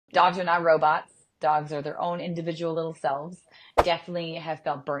Dogs are not robots. Dogs are their own individual little selves. Definitely have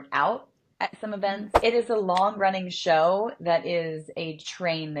felt burnt out at some events. It is a long running show that is a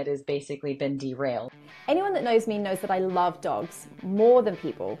train that has basically been derailed. Anyone that knows me knows that I love dogs more than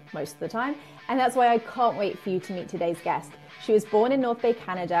people most of the time, and that's why I can't wait for you to meet today's guest. She was born in North Bay,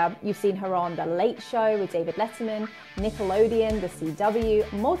 Canada. You've seen her on The Late Show with David Letterman, Nickelodeon, The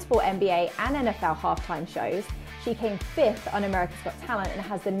CW, multiple NBA and NFL halftime shows. She came 5th on America's Got Talent and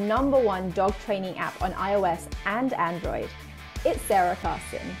has the #1 dog training app on iOS and Android. It's Sara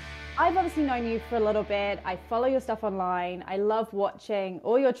Carson. I've obviously known you for a little bit. I follow your stuff online. I love watching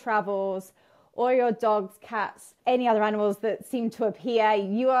all your travels, all your dogs, cats, any other animals that seem to appear.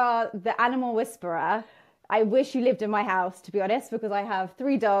 You are the animal whisperer. I wish you lived in my house, to be honest, because I have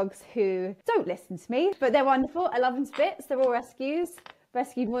 3 dogs who don't listen to me, but they're wonderful. I love them to bits. They're all rescues.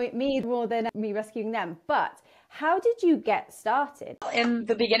 Rescued me more than me rescuing them. But how did you get started? In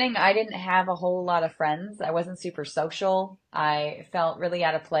the beginning, I didn't have a whole lot of friends. I wasn't super social. I felt really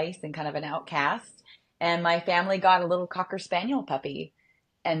out of place and kind of an outcast. And my family got a little Cocker Spaniel puppy.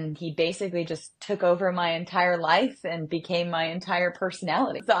 And he basically just took over my entire life and became my entire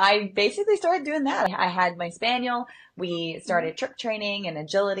personality. So I basically started doing that. I had my Spaniel. We started trick training and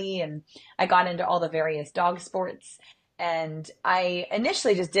agility, and I got into all the various dog sports. And I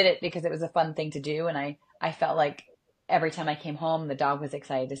initially just did it because it was a fun thing to do. And I felt like every time I came home, the dog was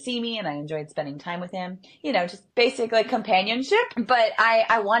excited to see me and I enjoyed spending time with him, you know, just basic like companionship. But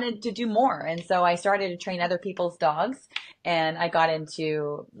I wanted to do more. And so I started to train other people's dogs, and I got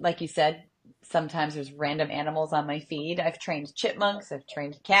into, like you said, sometimes there's random animals on my feed. I've trained chipmunks, I've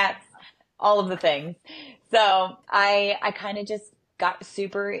trained cats, all of the things. So I kind of just got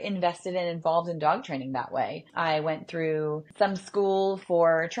super invested and involved in dog training that way. I went through some school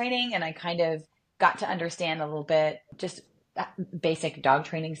for training, and I kind of got to understand a little bit just basic dog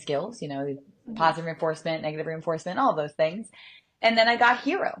training skills, you know, positive reinforcement, negative reinforcement, all those things. And then I got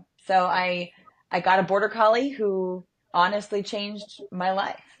Hero. So I got a border collie who honestly changed my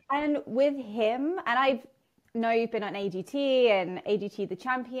life. And with him, and I know you've been on AGT and AGT the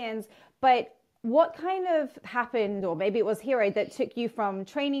Champions, but what kind of happened, or maybe it was Hero, that took you from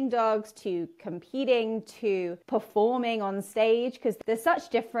training dogs to competing to performing on stage? Because there's such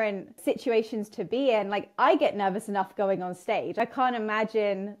different situations to be in. Like, I get nervous enough going on stage. I can't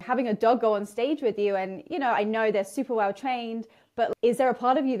imagine having a dog go on stage with you. And, you know, I know they're super well trained, but is there a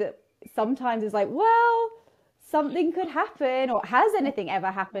part of you that sometimes is like, well, something could happen, or has anything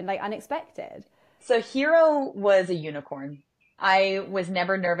ever happened, like unexpected? So Hero was a unicorn. I was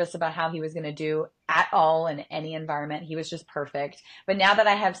never nervous about how he was going to do at all in any environment. He was just perfect. But now that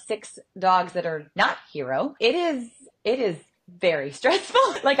I have 6 dogs that are not Hero, it is very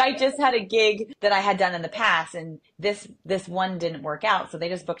stressful. Like, I just had a gig that I had done in the past, and this one didn't work out. So they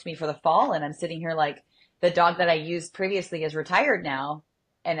just booked me for the fall, and I'm sitting here like, the dog that I used previously is retired now.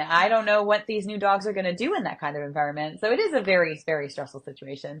 And I don't know what these new dogs are going to do in that kind of environment. So it is a very, very stressful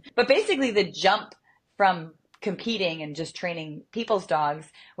situation. But basically the jump from competing and just training people's dogs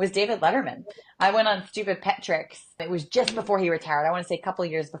was David Letterman. I went on Stupid Pet Tricks. It was just before he retired. I want to say a couple of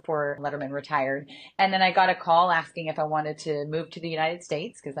years before Letterman retired. And then I got a call asking if I wanted to move to the United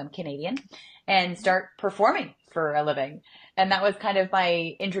States, because I'm Canadian, and start performing for a living. And that was kind of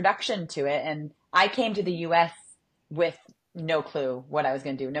my introduction to it. And I came to the US with no clue what I was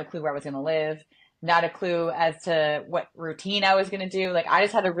going to do, no clue where I was going to live, not a clue as to what routine I was going to do. Like, I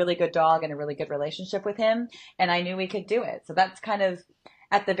just had a really good dog and a really good relationship with him, and I knew we could do it. So that's kind of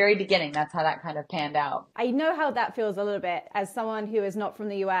at the very beginning, that's how that kind of panned out. I know how that feels a little bit as someone who is not from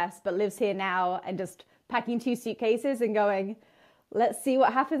the US but lives here now, and just packing 2 suitcases and going, let's see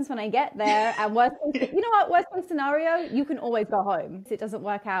what happens when I get there. And worst case, you know what, worst case scenario, you can always go home. If it doesn't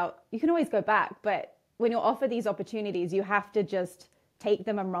work out, you can always go back. But when you're offered these opportunities, you have to just take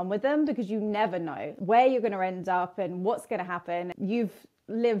them and run with them, because you never know where you're going to end up and what's going to happen. You've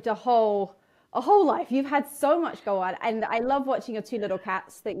lived a whole life. You've had so much go on. And I love watching your 2 little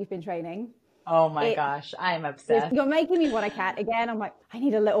cats that you've been training. Oh my gosh, I'm obsessed. You're making me want a cat again. I'm like, I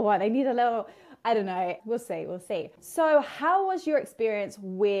need a little one. I don't know. We'll see. So how was your experience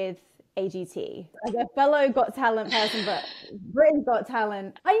with AGT? As a fellow Got Talent person, but Britain's Got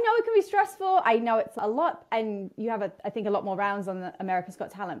Talent, I know it can be stressful. I know it's a lot, and you have I think a lot more rounds on the America's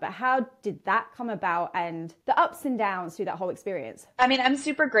Got Talent, but how did that come about, and the ups and downs through that whole experience? I mean, I'm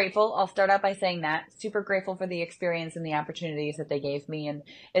super grateful. I'll start out by saying that. Super grateful for the experience and the opportunities that they gave me. And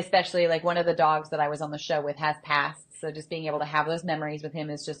especially, like, one of the dogs that I was on the show with has passed. So just being able to have those memories with him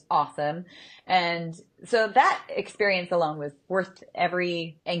is just awesome. And so that experience alone was worth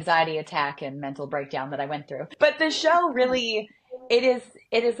every anxiety attack and mental breakdown that I went through. But the show really,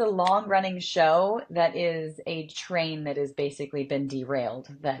 it is a long running show that is a train that has basically been derailed,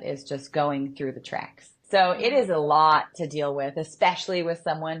 that is just going through the tracks. So it is a lot to deal with, especially with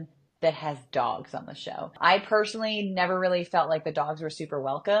someone that has dogs on the show. I personally never really felt like the dogs were super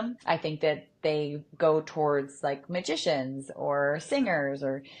welcome. I think that they go towards like magicians or singers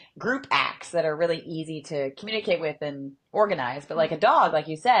or group acts that are really easy to communicate with and organize. But like a dog, like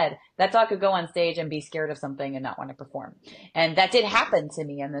you said, that dog could go on stage and be scared of something and not want to perform. And that did happen to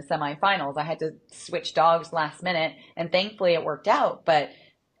me in the semifinals. I had to switch dogs last minute, and thankfully it worked out, but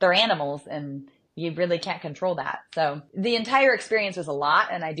they're animals and you really can't control that. So the entire experience was a lot,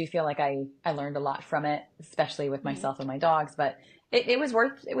 and I do feel like I learned a lot from it, especially with myself and my dogs, but it was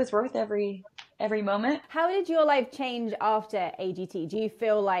worth every moment. How did your life change after AGT? Do you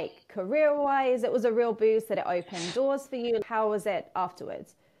feel like career-wise it was a real boost, that it opened doors for you? How was it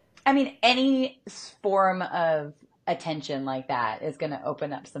afterwards? I mean, any form of attention like that is going to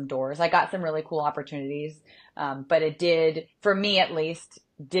open up some doors. I got some really cool opportunities, but it did, for me at least,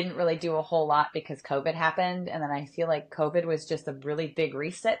 didn't really do a whole lot because COVID happened. And then I feel like COVID was just a really big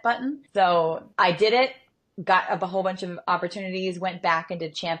reset button. So I did it, got a whole bunch of opportunities, went back and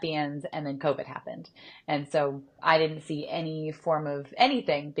did champions, and then COVID happened. And so I didn't see any form of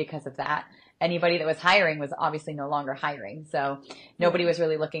anything because of that. Anybody that was hiring was obviously no longer hiring. So nobody was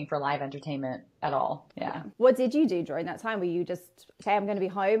really looking for live entertainment at all. Yeah. What did you do during that time? Were you just, okay, I'm going to be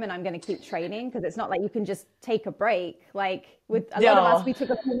home and I'm going to keep training? Because it's not like you can just take a break. Like with a lot of us, we took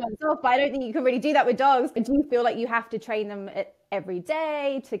a few months off, but I don't think you can really do that with dogs. Do you feel like you have to train them every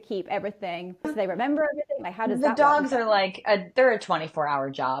day to keep everything, so they remember everything? Like, how does that work? The dogs are like, they're a 24-hour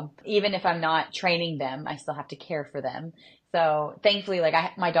job. Even if I'm not training them, I still have to care for them. So thankfully, like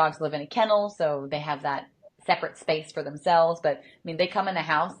my dogs live in a kennel, so they have that separate space for themselves. But I mean, they come in the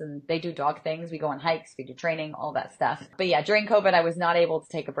house and they do dog things. We go on hikes, we do training, all that stuff. But yeah, during COVID, I was not able to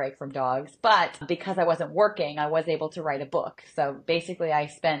take a break from dogs, but because I wasn't working, I was able to write a book. So basically I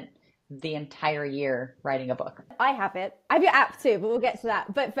spent the entire year writing a book. I have it. I have your app too, but we'll get to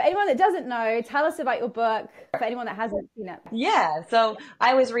that. But for anyone that doesn't know, tell us about your book, for anyone that hasn't seen it. Yeah. So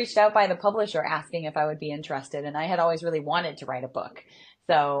I was reached out by the publisher asking if I would be interested, and I had always really wanted to write a book.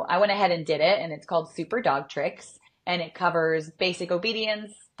 So I went ahead and did it, and it's called Super Dog Tricks, and it covers basic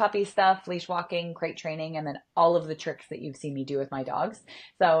obedience, puppy stuff, leash walking, crate training, and then all of the tricks that you've seen me do with my dogs.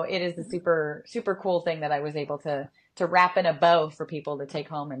 So it is a super, super cool thing that I was able to wrap in a bow for people to take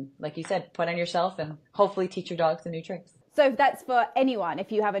home and, like you said, put on yourself and hopefully teach your dogs some new tricks. So that's for anyone.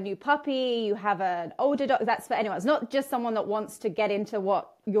 If you have a new puppy, you have an older dog, that's for anyone. It's not just someone that wants to get into what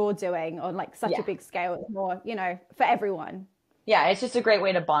you're doing on like such a big scale. It's more, for everyone. Yeah, it's just a great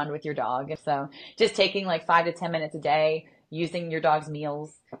way to bond with your dog. So just taking like 5 to 10 minutes a day, using your dog's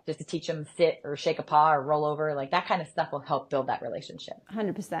meals just to teach them sit or shake a paw or roll over, like that kind of stuff will help build that relationship.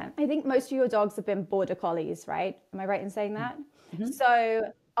 100%. I think most of your dogs have been border collies, right? Am I right in saying that? Mm-hmm. So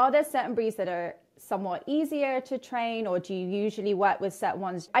are there certain breeds that are somewhat easier to train, or do you usually work with certain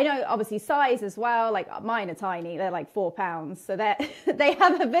ones? I know obviously size as well, like mine are tiny, they're like 4 pounds, so they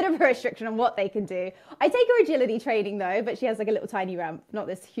have a bit of a restriction on what they can do. I take her agility training though, but she has like a little tiny ramp, not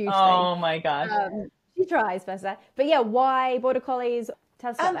this huge thing. Oh my gosh. She tries, Vesta. But yeah, why border collies?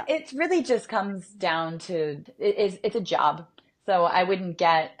 Tell us about that. It really just comes down to, it's a job. So I wouldn't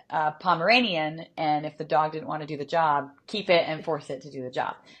get a Pomeranian, and if the dog didn't want to do the job, keep it and force it to do the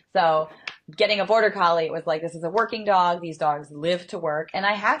job. So getting a border collie, it was like, this is a working dog. These dogs live to work. And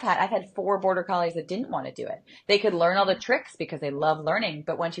I've had 4 border collies that didn't want to do it. They could learn all the tricks because they love learning.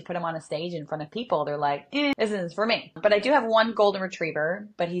 But once you put them on a stage in front of people, they're like, this isn't for me. But I do have 1 golden retriever,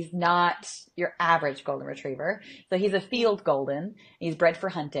 but he's not your average golden retriever. So he's a field golden. He's bred for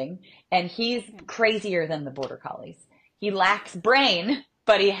hunting, and he's crazier than the border collies. He lacks brain,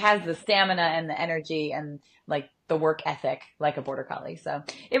 but he has the stamina and the energy and like the work ethic like a border collie. So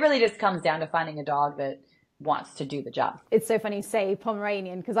it really just comes down to finding a dog that wants to do the job. It's so funny you say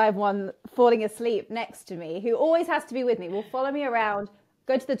Pomeranian, because I have one falling asleep next to me who always has to be with me, will follow me around,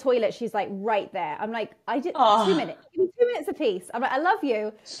 go to the toilet, she's like right there. I'm like, I did 2 minutes, give me 2 minutes a piece. I'm like, I love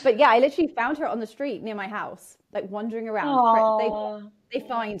you. But yeah, I literally found her on the street near my house, like wandering around. They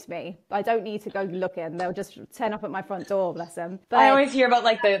find me. I don't need to go looking. They'll just turn up at my front door, bless them. But I always hear about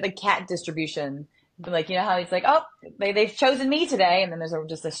like the cat distribution. Like, you know how it's like, oh, they've chosen me today, and then there's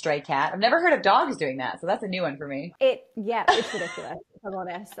just a stray cat. I've never heard of dogs doing that, so that's a new one for me. It's ridiculous, if I'm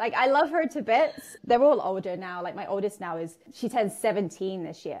honest. Like, I love her to bits. They're all older now. Like, my oldest now she turns 17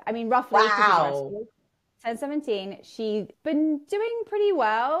 this year. I mean, roughly. Wow. 17, she's been doing pretty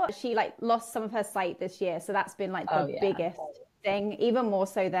well. She like lost some of her sight this year, so that's been like the biggest thing, even more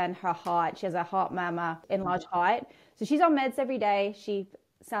so than her heart. She has a heart murmur, enlarged heart. So she's on meds every day. She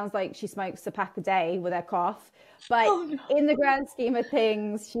sounds like she smokes a pack a day with her cough. But in the grand scheme of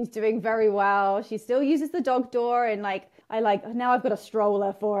things, she's doing very well. She still uses the dog door, and now I've got a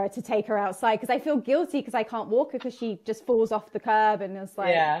stroller for her to take her outside because I feel guilty because I can't walk her because she just falls off the curb, and it's like,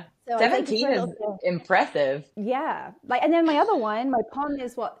 yeah. so 17 is impressive. Yeah. And then my other one, my Pom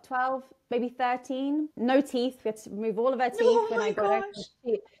is 12, maybe 13, no teeth. We had to remove all of her teeth when I got her.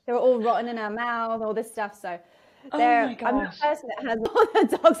 They were all rotten in her mouth, all this stuff. So I'm the person that has all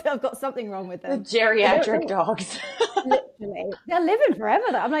the dogs that have got something wrong with them. The geriatric dogs. Literally. They're living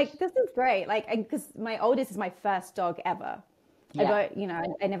forever. I'm like, this is great. And because my oldest is my first dog ever. Yeah.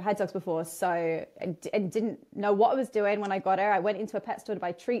 I never had dogs before, so and didn't know what I was doing when I got her. I went into a pet store to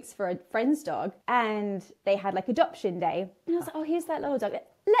buy treats for a friend's dog, and they had adoption day. And I was like, oh, here's that little dog.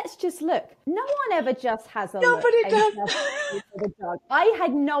 Let's just look. No one ever just has a Nobody does. For the dog. I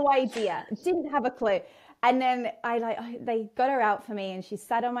had no idea. Didn't have a clue. And then they got her out for me, and she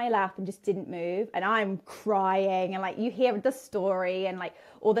sat on my lap and just didn't move. And I'm crying, and you hear the story and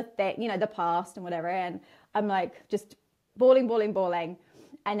all the the past and whatever. And I'm just bawling.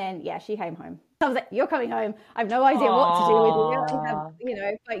 And then, she came home. I was like, you're coming home. I have no idea what to do with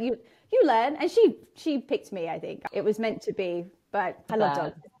you. But you learn. And she picked me, I think. It was meant to be, but I love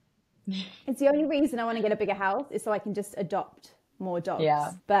dogs. It's the only reason I want to get a bigger house is so I can just adopt more dogs.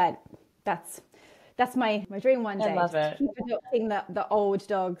 Yeah. But that's my dream one day. I love it. Keep adopting the old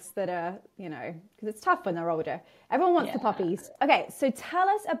dogs that are, because it's tough when they're older. Everyone wants the puppies. Okay, so tell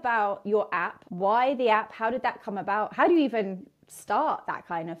us about your app. Why the app? How did that come about? How do you even start that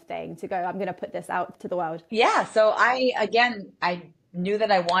kind of thing to go, I'm going to put this out to the world? Yeah, so I knew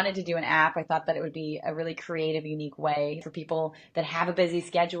that I wanted to do an app. I thought that it would be a really creative, unique way for people that have a busy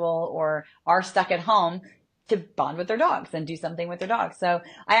schedule or are stuck at home to bond with their dogs and do something with their dogs. So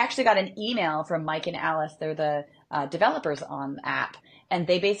I actually got an email from Mike and Alice. They're the developers on the app. And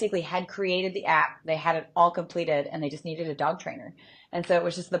they basically had created the app. They had it all completed, and they just needed a dog trainer. And so it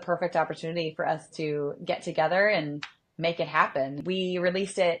was just the perfect opportunity for us to get together and make it happen. We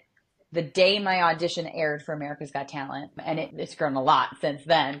released it the day my audition aired for America's Got Talent, and it's grown a lot since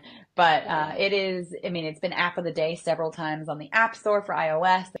then. But it's been app of the day several times on the App Store for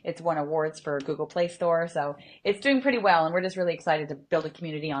iOS. It's won awards for Google Play Store. So it's doing pretty well, and we're just really excited to build a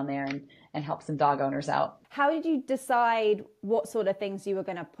community on there and help some dog owners out. How did you decide what sort of things you were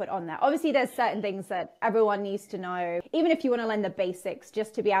going to put on there? Obviously, there's certain things that everyone needs to know, even if you want to learn the basics,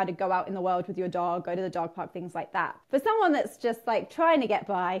 just to be able to go out in the world with your dog, go to the dog park, things like that. For someone that's just trying to get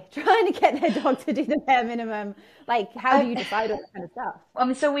by, trying to get their dog to do the bare minimum, how do you decide all that kind of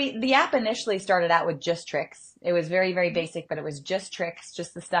stuff? So the app initially started out with just tricks. It was very, very basic, but it was just tricks,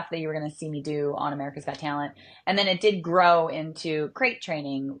 just the stuff that you were going to see me do on America's Got Talent. And then it did grow into crate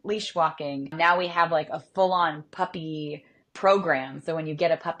training, leash walking. Now we have a full-on puppy program. So when you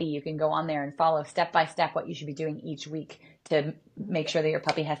get a puppy, you can go on there and follow step by step what you should be doing each week to make sure that your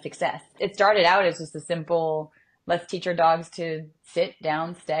puppy has success. It started out as just a simple, let's teach our dogs to sit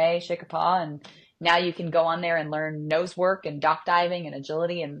down, stay, shake a paw, and now you can go on there and learn nose work and dock diving and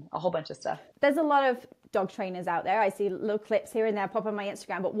agility and a whole bunch of stuff. There's a lot of dog trainers out there. I see little clips here and there pop on my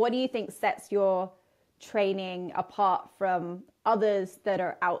Instagram. But what do you think sets your training apart from others that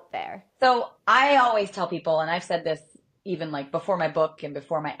are out there? So I always tell people, and I've said this even before my book and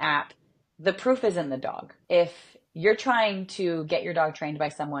before my app, the proof is in the dog. If you're trying to get your dog trained by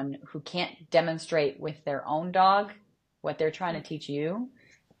someone who can't demonstrate with their own dog what they're trying to teach you,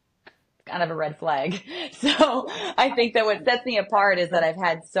 kind of a red flag. So I think that what sets me apart is that I've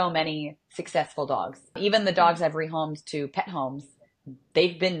had so many successful dogs. Even the dogs I've rehomed to pet homes,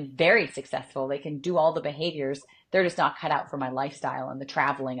 they've been very successful. They can do all the behaviors. They're just not cut out for my lifestyle and the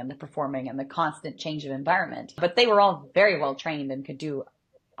traveling and the performing and the constant change of environment. But they were all very well trained and could do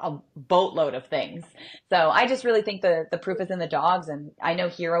a boatload of things. So I just really think the proof is in the dogs. And I know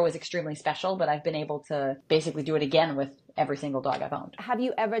Hero is extremely special, but I've been able to basically do it again with every single dog I've owned. Have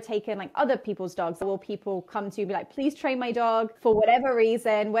you ever taken other people's dogs? Will people come to you and be like, please train my dog for whatever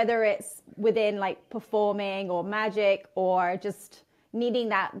reason, whether it's within performing or magic or just needing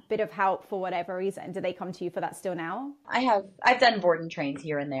that bit of help for whatever reason? Do they come to you for that still now? I've done board and trains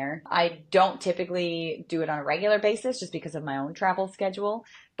here and there. I don't typically do it on a regular basis just because of my own travel schedule.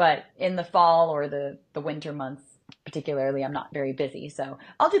 But in the fall or the winter months, particularly, I'm not very busy. So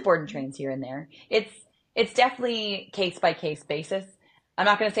I'll do board and trains here and there. It's definitely case by case basis. I'm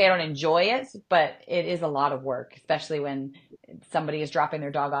not going to say I don't enjoy it, but it is a lot of work, especially when somebody is dropping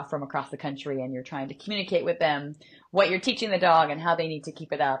their dog off from across the country and you're trying to communicate with them what you're teaching the dog and how they need to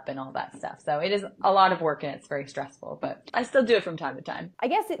keep it up and all that stuff. So it is a lot of work and it's very stressful, but I still do it from time to time. I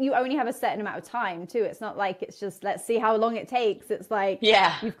guess you only have a certain amount of time too. It's not like it's just, let's see how long it takes. It's like,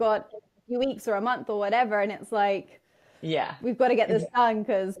 you've got a few weeks or a month or whatever. And it's like, we've got to get this done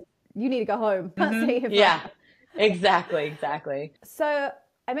because you need to go home. Exactly. So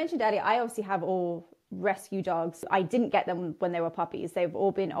I mentioned earlier, I obviously have all rescue dogs. I didn't get them when they were puppies. They've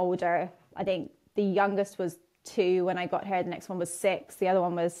all been older. I think the youngest was 2 when I got her. The next one was 6. The other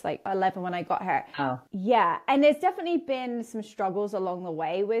one was like 11 when I got her. Oh. Yeah. And there's definitely been some struggles along the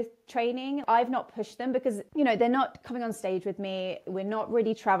way with training. I've not pushed them because, you know, they're not coming on stage with me. We're not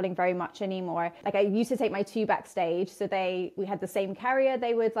really traveling very much anymore. Like I used to take my 2 backstage. So we had the same carrier.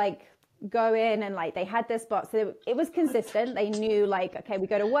 They would like go in and like they had their spot. So it was consistent. They knew like, okay, we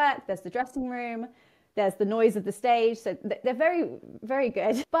go to work, there's the dressing room, there's the noise of the stage. So they're very, very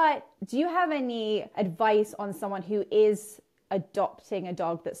good. But do you have any advice on someone who is adopting a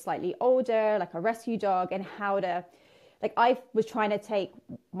dog that's slightly older, like a rescue dog, and how to, like I was trying to take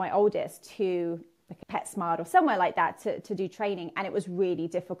my oldest to like a PetSmart or somewhere like that to do training. And it was really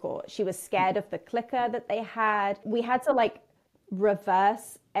difficult. She was scared of the clicker that they had. We had to like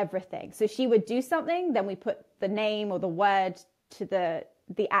reverse everything. So she would do something, then we put the name or the word to the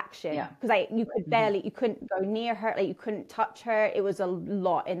action, because you couldn't go near her, like you couldn't touch her. It was a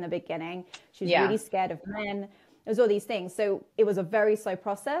lot in the beginning. She was really scared of men. It was all these things. So it was a very slow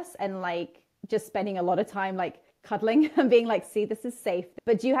process, and like just spending a lot of time like cuddling and being like, see, this is safe.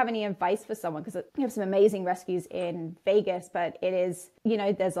 But do you have any advice for someone? Because you have some amazing rescues in Vegas, but it is, you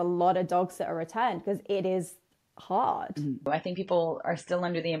know, there's a lot of dogs that are returned because it is hard. I think people are still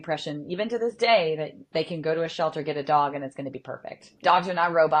under the impression, even to this day, that they can go to a shelter, get a dog, and it's going to be perfect. Dogs are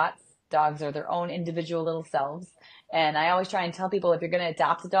not robots. Dogs are their own individual little selves. And I always try and tell people, if you're going to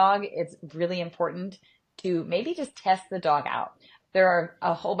adopt a dog, it's really important to maybe just test the dog out. There are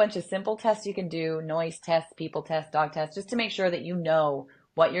a whole bunch of simple tests you can do, noise tests, people tests, dog tests, just to make sure that you know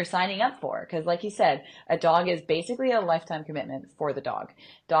what you're signing up for. Because like you said, a dog is basically a lifetime commitment for the dog.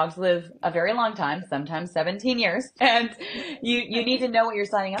 Dogs live a very long time, sometimes 17 years, and you need to know what you're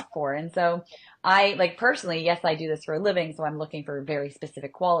signing up for. And so I, like personally, yes, I do this for a living, so I'm looking for very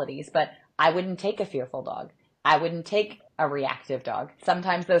specific qualities, but I wouldn't take a fearful dog. I wouldn't take a reactive dog.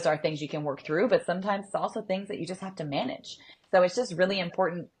 Sometimes those are things you can work through, but sometimes it's also things that you just have to manage. So it's just really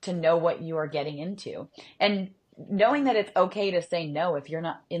important to know what you are getting into. And knowing that it's okay to say no if you're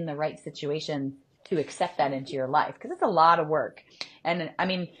not in the right situation to accept that into your life, because it's a lot of work. And I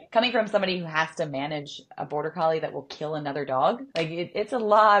mean, coming from somebody who has to manage a border collie that will kill another dog, like it's a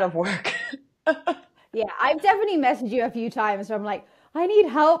lot of work. Yeah, I've definitely messaged you a few times where I'm like, I need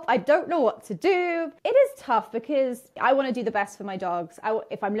help. I don't know what to do. It is tough because I want to do the best for my dogs.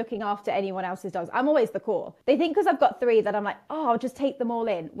 If I'm looking after anyone else's dogs, I'm always the core. They think because I've got 3 that I'm like, oh, I'll just take them all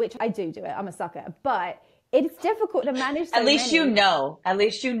in, which I do it. I'm a sucker. But it's difficult to manage so At least many. At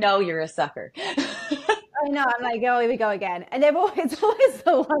least you know you're a sucker. I know. I'm like, oh, here we go again. And they're always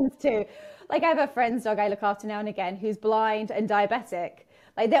the ones too. Like I have a friend's dog I look after now and again who's blind and diabetic.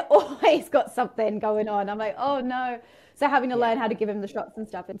 Like they're always got something going on. I'm like, oh no. So having to learn how to give him the shots and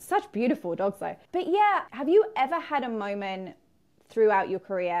stuff. It's such beautiful dogs though. But yeah, have you ever had a moment throughout your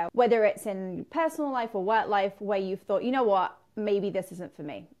career, whether it's in personal life or work life, where you've thought, you know what, maybe this isn't for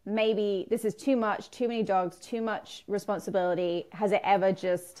me. Maybe this is too much, too many dogs, too much responsibility. Has it ever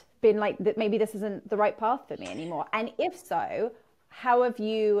just been like that? Maybe this isn't the right path for me anymore. And if so, how have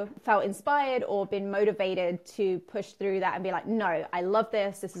you felt inspired or been motivated to push through that and be like, no, I love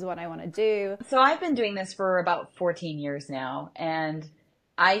this. This is what I want to do. So I've been doing this for about 14 years now. And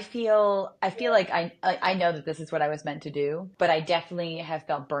I feel like I know that this is what I was meant to do, but I definitely have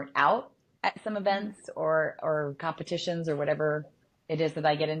felt burnt out at some events or competitions or whatever it is that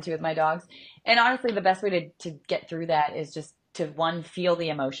I get into with my dogs. And honestly, the best way to get through that is just to, 1, feel the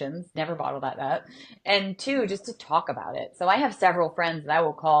emotions, never bottle that up, and 2, just to talk about it. So I have several friends that I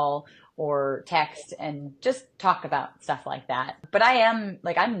will call or text and just talk about stuff like that. But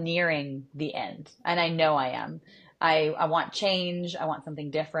I'm nearing the end, and I know I am. I want change. I want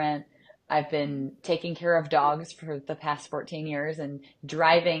something different. I've been taking care of dogs for the past 14 years and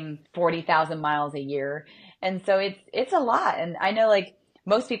driving 40,000 miles a year. And so it's a lot. And I know like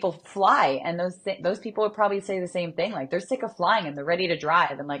most people fly, and those people would probably say the same thing. Like they're sick of flying and they're ready to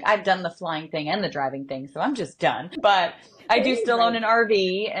drive. And like, I've done the flying thing and the driving thing, so I'm just done. But I do still own an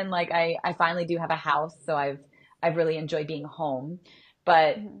RV, and like I finally do have a house. So I've really enjoyed being home.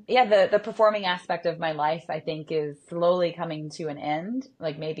 But yeah, the performing aspect of my life, I think, is slowly coming to an end.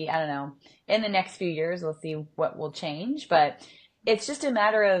 Like maybe, I don't know, in the next few years, we'll see what will change. But it's just a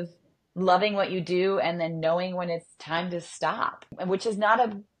matter of loving what you do and then knowing when it's time to stop, which is not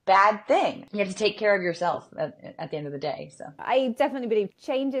a bad thing. You have to take care of yourself at the end of the day. So I definitely believe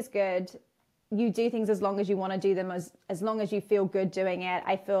change is good. You do things as long as you want to do them, as long as you feel good doing it.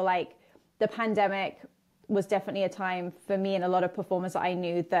 I feel like the pandemic was definitely a time for me and a lot of performers that I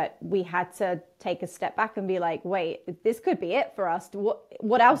knew that we had to take a step back and be like, wait, this could be it for us.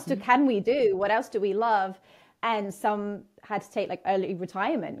 What else can we do? What else do we love? And some had to take like early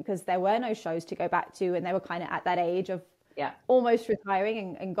retirement because there were no shows to go back to, and they were kind of at that age of almost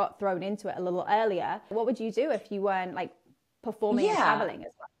retiring and got thrown into it a little earlier. What would you do if you weren't like performing and traveling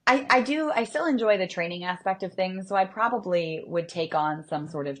as well? I still enjoy the training aspect of things. So I probably would take on some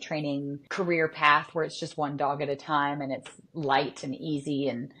sort of training career path where it's just one dog at a time and it's light and easy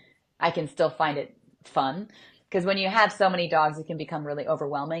and I can still find it fun. Because when you have so many dogs, it can become really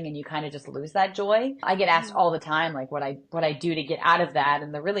overwhelming and you kind of just lose that joy. I get asked all the time, like what I do to get out of that.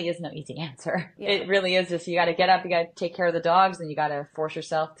 And there really is no easy answer. Yeah. It really is just, you got to get up, you got to take care of the dogs, and you got to force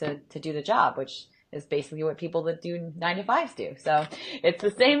yourself to do the job, which is basically what people that do 9 to 5s do. So it's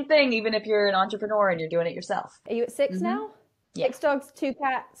the same thing, even if you're an entrepreneur and you're doing it yourself. Are you at 6 now? Yeah. 6 dogs, 2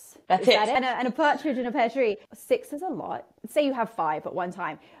 cats. That's it. And a partridge in a pear tree. 6 is a lot. Say you have 5 at one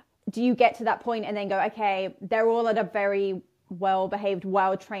time. Do you get to that point and then go, okay, they're all at a very well-behaved,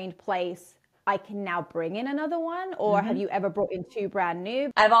 well-trained place, I can now bring in another one? Or have you ever brought in 2 brand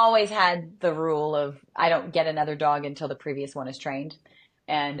new? I've always had the rule of I don't get another dog until the previous one is trained.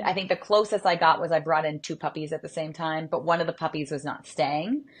 And I think the closest I got was I brought in 2 puppies at the same time, but one of the puppies was not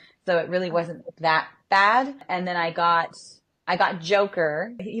staying. So it really wasn't that bad. And then I got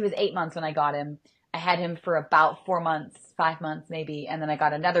Joker. He was 8 months when I got him. I had him for about 4 months, 5 months maybe. And then I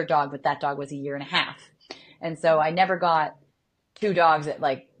got another dog, but that dog was 1.5 years. And so I never got 2 dogs that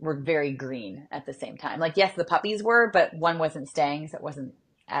like were very green at the same time. Like, yes, the puppies were, but one wasn't staying. So it wasn't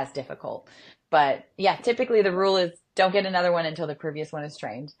as difficult. But yeah, typically the rule is don't get another one until the previous one is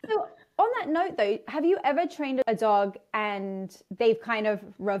trained. So on that note though, have you ever trained a dog and they've kind of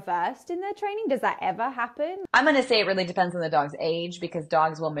reversed in their training? Does that ever happen? I'm going to say it really depends on the dog's age, because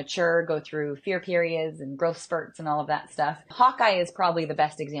dogs will mature, go through fear periods and growth spurts and all of that stuff. Hawkeye is probably the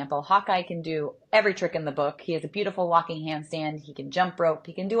best example. Hawkeye can do every trick in the book. He has a beautiful walking handstand. He can jump rope.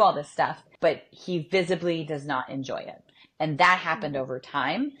 He can do all this stuff, but he visibly does not enjoy it. And that happened over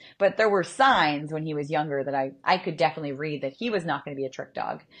time. But there were signs when he was younger that I could definitely read that he was not going to be a trick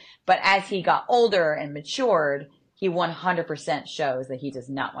dog. But as he got older and matured, he 100% shows that he does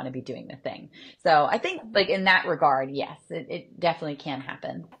not want to be doing the thing. So I think like in that regard, yes, it definitely can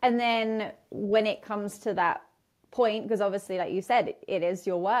happen. And then when it comes to that point, because obviously, like you said, it is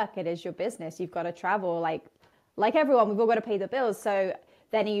your work, it is your business. You've got to travel like everyone, we've all got to pay the bills. So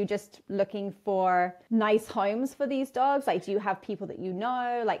then are you just looking for nice homes for these dogs? Like, do you have people that you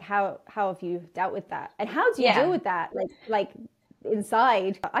know? Like, how have you dealt with that? And how do you deal with that? Like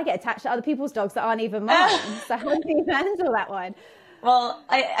inside, I get attached to other people's dogs that aren't even mine. So how do you handle that one? Well,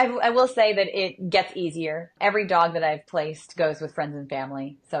 I will say that it gets easier. Every dog that I've placed goes with friends and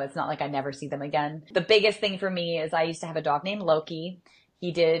family. So it's not like I never see them again. The biggest thing for me is I used to have a dog named Loki.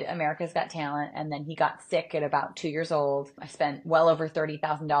 He did America's Got Talent, and then he got sick at about 2 years old. I spent well over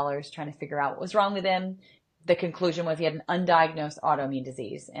 $30,000 trying to figure out what was wrong with him. The conclusion was he had an undiagnosed autoimmune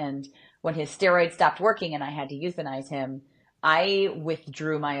disease. And when his steroids stopped working and I had to euthanize him, I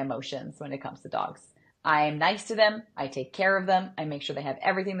withdrew my emotions when it comes to dogs. I am nice to them. I take care of them. I make sure they have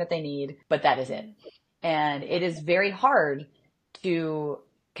everything that they need, but that is it. And it is very hard to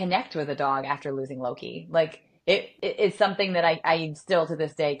connect with a dog after losing Loki. Like, it's something that I still to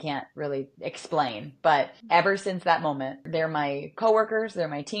this day can't really explain. But ever since that moment, they're my coworkers, they're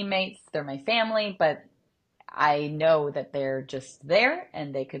my teammates, they're my family, but I know that they're just there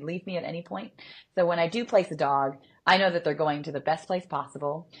and they could leave me at any point. So when I do place a dog, I know that they're going to the best place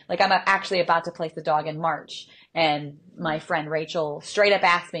possible. Like, I'm actually about to place a dog in March, and my friend Rachel straight up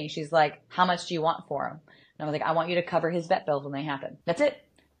asked me, she's like, how much do you want for him? And I was like, I want you to cover his vet bills when they happen. That's it.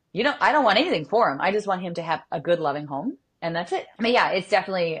 I don't want anything for him. I just want him to have a good, loving home. And that's it. I mean, yeah, it's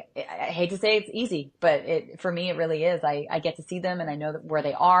definitely, I hate to say it's easy, but for me, it really is. I get to see them and I know where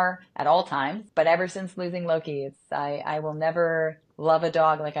they are at all times. But ever since losing Loki, I will never love a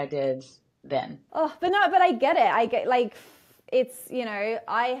dog like I did then. Oh, but I get it. I get like, it's,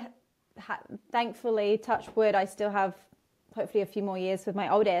 thankfully, touch wood, I still have hopefully a few more years with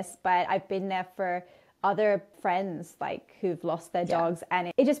my oldest, but I've been there for other friends like who've lost their dogs,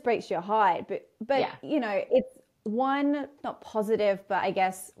 and it just breaks your heart. But one, not positive, but I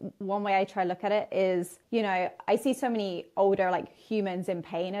guess one way I try to look at it is, you know, I see so many older like humans in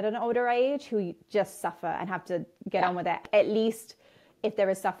pain at an older age who just suffer and have to get on with it. At least if there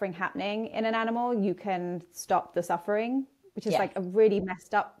is suffering happening in an animal, you can stop the suffering, which is like a really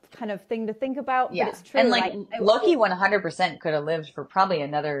messed up kind of thing to think about, but it's true. And like Loki 100% could have lived for probably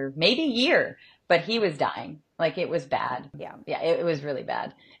another maybe year, but he was dying. Like it was bad. Yeah, it was really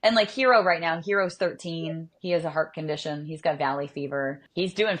bad. And like Hero right now, Hero's 13. He has a heart condition. He's got valley fever.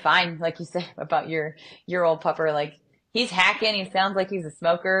 He's doing fine, like you said about your old pupper. Like he's hacking. He sounds like he's a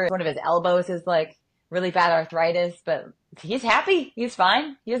smoker. One of his elbows is like really bad arthritis, but he's happy. He's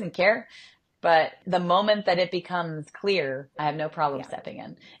fine. He doesn't care. But the moment that it becomes clear, I have no problem stepping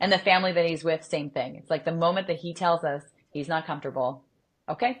in. And the family that he's with, same thing. It's like the moment that he tells us he's not comfortable,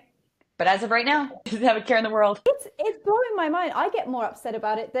 okay. But as of right now, he doesn't have a care in the world. It's blowing my mind. I get more upset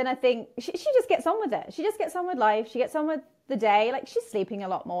about it than I think. She just gets on with it. She just gets on with life. She gets on with the day. Like she's sleeping a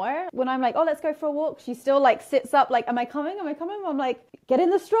lot more. When I'm like, oh, let's go for a walk, she still like sits up like, am I coming? Am I coming? I'm like, get in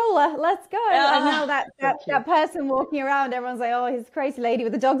the stroller. Let's go. And now that person walking around, everyone's like, oh, he's a crazy lady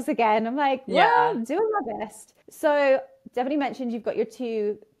with the dogs again. I'm like, well, doing my best. So Definitely mentioned you've got your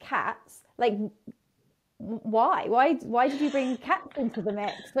 2 cats. Like, why did you bring cats into the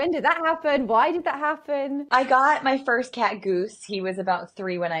mix? When did that happen? Why did that happen? I got my first cat, Goose. He was about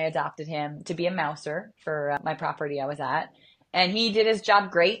 3 when I adopted him to be a mouser for my property I was at. And he did his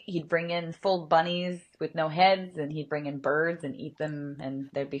job great. He'd bring in full bunnies with no heads, and he'd bring in birds and eat them, and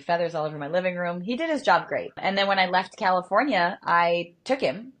there'd be feathers all over my living room. He did his job great. And then when I left California, I took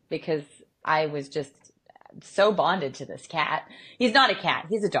him because I was just so bonded to this cat. He's not a cat.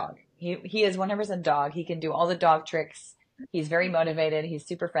 He's a dog. He is 100% dog. He can do all the dog tricks. He's very motivated. He's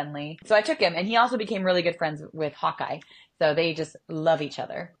super friendly. So I took him, and he also became really good friends with Hawkeye. So they just love each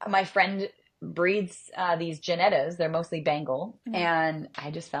other. My friend breeds these Genettas. They're mostly Bengal. And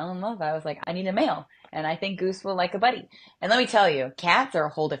I just fell in love. I was like, I need a male. And I think Goose will like a buddy. And let me tell you, cats are a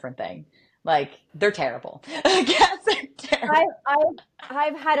whole different thing. Like, they're terrible. Cats are terrible.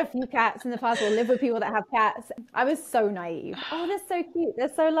 I've had a few cats in the past, or live with people that have cats. I was so naive. Oh, they're so cute.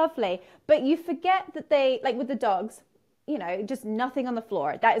 They're so lovely. But you forget that they, like with the dogs, you know, just nothing on the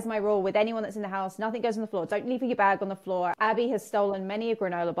floor. That is my rule with anyone that's in the house. Nothing goes on the floor. Don't leave your bag on the floor. Abby has stolen many a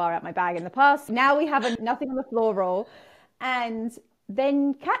granola bar out my bag in the past. Now we have a nothing on the floor rule. And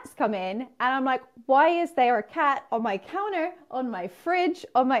then cats come in, and I'm like, why is there a cat on my counter, on my fridge,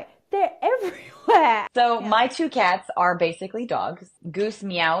 they're everywhere. So my 2 cats are basically dogs. Goose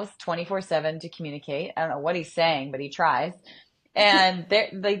meows 24/7 to communicate. I don't know what he's saying, but he tries. And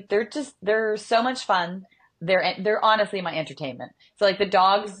they're so much fun. They're honestly my entertainment. So like the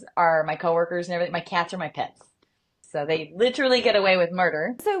dogs are my coworkers and everything. My cats are my pets. So they literally get away with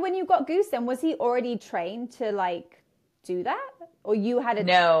murder. So when you got Goose, then was he already trained to like do that? Or you had a...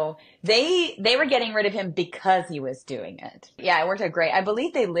 No, they were getting rid of him because he was doing it. Yeah, it worked out great. I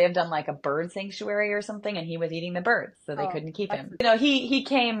believe they lived on like a bird sanctuary or something, and he was eating the birds, so they couldn't keep him. You know, he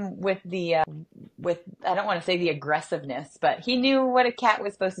came with the with, I don't want to say the aggressiveness, but he knew what a cat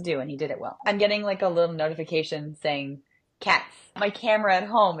was supposed to do, and he did it well. I'm getting like a little notification saying cats. My camera at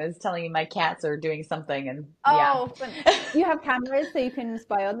home is telling me my cats are doing something, and you have cameras so you can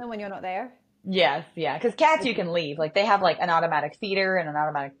spy on them when you're not there? Yes, yeah, because cats you can leave. Like they have like an automatic feeder and an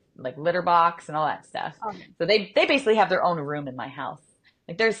automatic like litter box and all that stuff. So they basically have their own room in my house.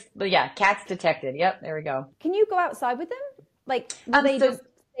 Like cats detected. Yep, there we go. Can you go outside with them? Like do they just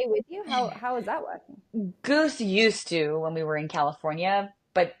stay with you? How is that working? Goose used to when we were in California,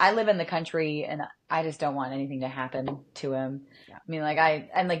 but I live in the country and I just don't want anything to happen to him. Yeah. I mean,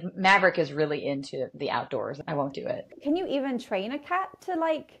 like Maverick is really into the outdoors. I won't do it. Can you even train a cat to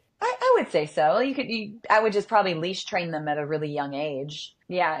like? I would say so. I would just probably leash train them at a really young age.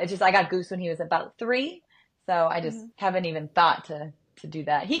 Yeah, it's just I got Goose when he was about 3, so I just haven't even thought to do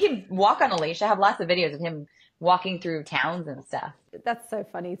that. He can walk on a leash. I have lots of videos of him walking through towns and stuff. That's so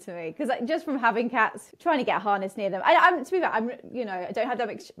funny to me because just from having cats, trying to get a harness near them. I'm to be fair, I don't have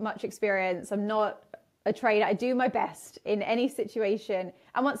that much experience. I'm not a trainer. I do my best in any situation.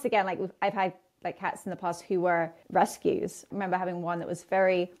 And once again, like I've had like cats in the past who were rescues. I remember having one that was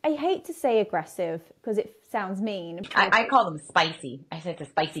very, I hate to say aggressive because it sounds mean. I call them spicy. I said the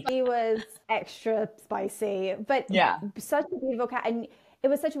spicy. He was extra spicy, but such a beautiful cat. And it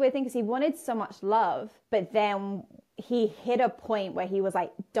was such a weird thing because he wanted so much love, but then he hit a point where he was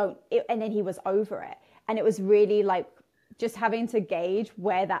like, and then he was over it. And it was really like just having to gauge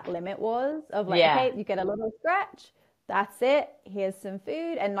where that limit was of like, okay, you get a little scratch. That's it. Here's some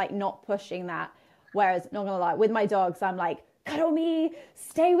food, and like not pushing that. Whereas, not gonna lie, with my dogs, I'm like, cuddle me,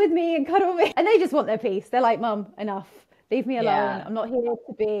 stay with me and cuddle me. And they just want their peace. They're like, Mum, enough. Leave me alone. Yeah. I'm not here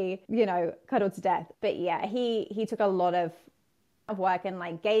to be, cuddled to death. But yeah, he took a lot of work and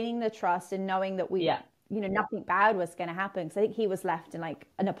like gaining the trust and knowing that nothing bad was going to happen. Because I think he was left in like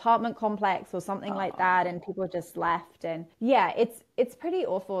an apartment complex or something like that, and people just left. And yeah, it's pretty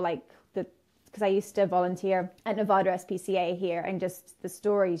awful. Like because I used to volunteer at Nevada SPCA here, and just the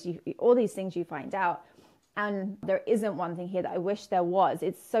stories, all these things you find out. And there isn't one thing here that I wish there was.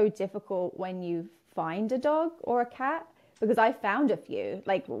 It's so difficult when you find a dog or a cat, because I found a few,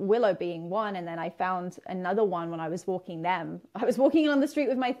 like Willow being one, and then I found another one when I was walking them. I was walking on the street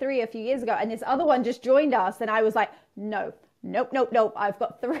with my 3 a few years ago, and this other one just joined us, and I was like, nope. I've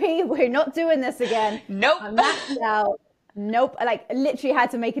got 3. We're not doing this again. Nope. I'm maxed out. Nope. I like literally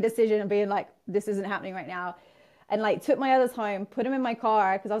had to make a decision and being like, this isn't happening right now. And like took my others home, put them in my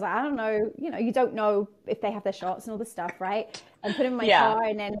car, because I was like, I don't know, you don't know if they have their shots and all this stuff, right? And put them in my car,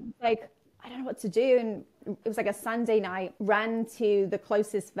 and then like, I don't know what to do. And it was like a Sunday night, ran to the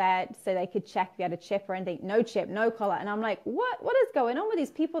closest vet so they could check if you had a chip or anything. No chip, no collar. And I'm like, what is going on with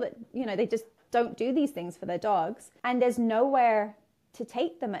these people that, they just don't do these things for their dogs? And there's nowhere to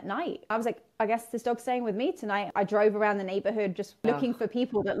take them at night. I was like, I guess this dog's staying with me tonight. I drove around the neighborhood just looking for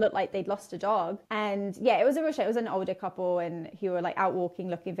people that looked like they'd lost a dog. And yeah, it was a real shame. It was an older couple, and he were like out walking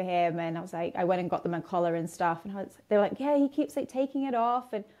looking for him. And I was like, I went and got them a collar and stuff. And they were like, yeah, he keeps like taking it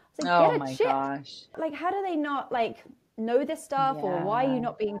off. And I was like, oh get my a chip. gosh. Like, how do they not like know this stuff, or why are you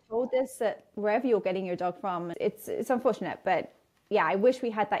not being told this at wherever you're getting your dog from? It's unfortunate, but yeah, I wish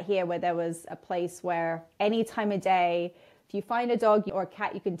we had that here, where there was a place where any time of day, if you find a dog or a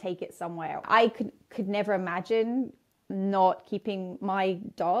cat, you can take it somewhere. I could never imagine not keeping my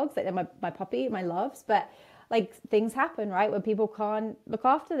dogs, like my puppy, my loves, but like things happen, right? When people can't look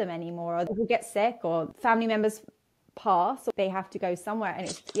after them anymore, or people get sick, or family members pass, or they have to go somewhere. And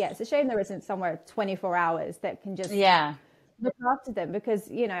it's a shame there isn't somewhere 24 hours that can just look after them,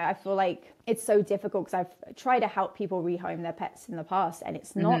 because I feel like it's so difficult, because I've tried to help people rehome their pets in the past, and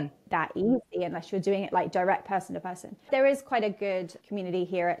it's not that easy unless you're doing it like direct person to person. There is quite a good community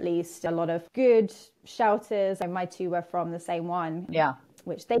here, at least a lot of good shelters, and my 2 were from the same one,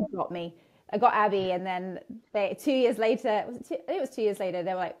 which they got me. I got Abby, and then 2 years later, it was 2 years later,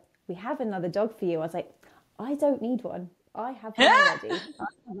 they were like, we have another dog for you. I was like, I don't need one. I have one already.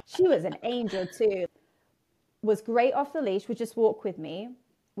 She was an angel too. Was great off the leash, would just walk with me,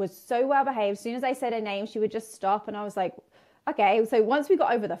 was so well behaved. As soon as I said her name, she would just stop, and I was like, okay. So once we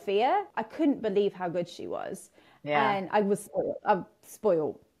got over the fear, I couldn't believe how good she was. And I was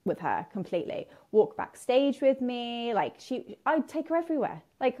spoiled with her completely. Walk backstage with me, like I'd take her everywhere,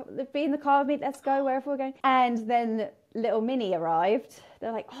 like be in the car with me, let's go wherever we're going. And then little Minnie arrived.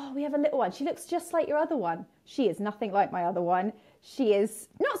 They're like, oh, we have a little one, she looks just like your other one. She is nothing like my other one. She is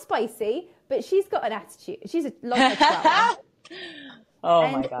not spicy, but she's got an attitude. She's a long Chihuahua. Oh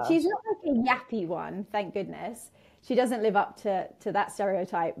and my gosh. She's not like a yappy one, thank goodness. She doesn't live up to that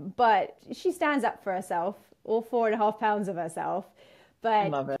stereotype, but she stands up for herself, all 4.5 pounds of herself.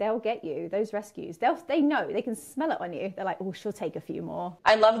 But they'll get you, those rescues. They know, they can smell it on you. They're like, oh, she'll take a few more.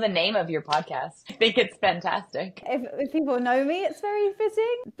 I love the name of your podcast. I think it's fantastic. If people know me, it's very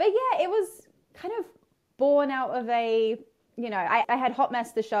fitting. But yeah, it was kind of born out of I had Hot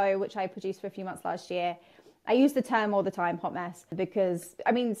Mess, the show, which I produced for a few months last year. I use the term all the time, hot mess, because,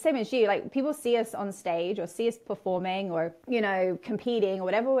 I mean, same as you, like people see us on stage or see us performing or, competing or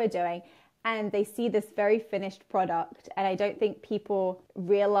whatever we're doing, and they see this very finished product. And I don't think people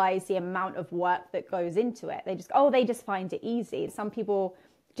realize the amount of work that goes into it. They just find it easy. Some people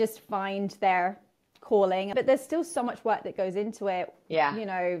just find their calling, but there's still so much work that goes into it.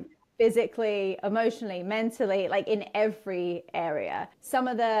 Yeah. Physically, emotionally, mentally, like in every area. Some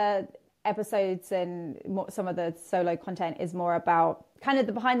of the episodes and some of the solo content is more about kind of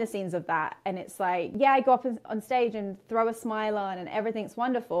the behind the scenes of that. And it's like, yeah, I go up on stage and throw a smile on and everything's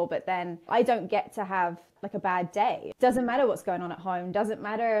wonderful, but then I don't get to have like a bad day. Doesn't matter what's going on at home. Doesn't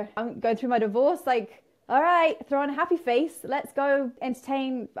matter. I'm going through my divorce. Like, all right, throw on a happy face. Let's go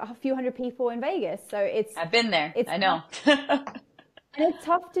entertain a few hundred people in Vegas. So I've been there. I know. And it's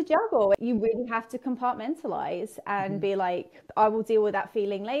tough to juggle. You really have to compartmentalize and be like, I will deal with that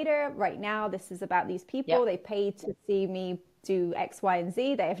feeling later. Right now, this is about these people. Yep. They paid to see me do X, Y, and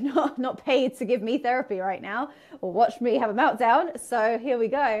Z. They have not paid to give me therapy right now or watch me have a meltdown. So here we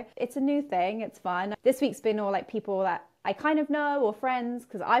go. It's a new thing. It's fun. This week's been all like people that I kind of know or friends,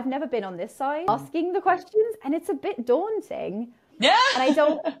 because I've never been on this side asking the questions, and it's a bit daunting. Yeah. And I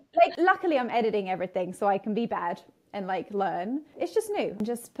don't luckily I'm editing everything so I can be bad and like learn. It's just new. I'm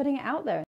just putting it out there.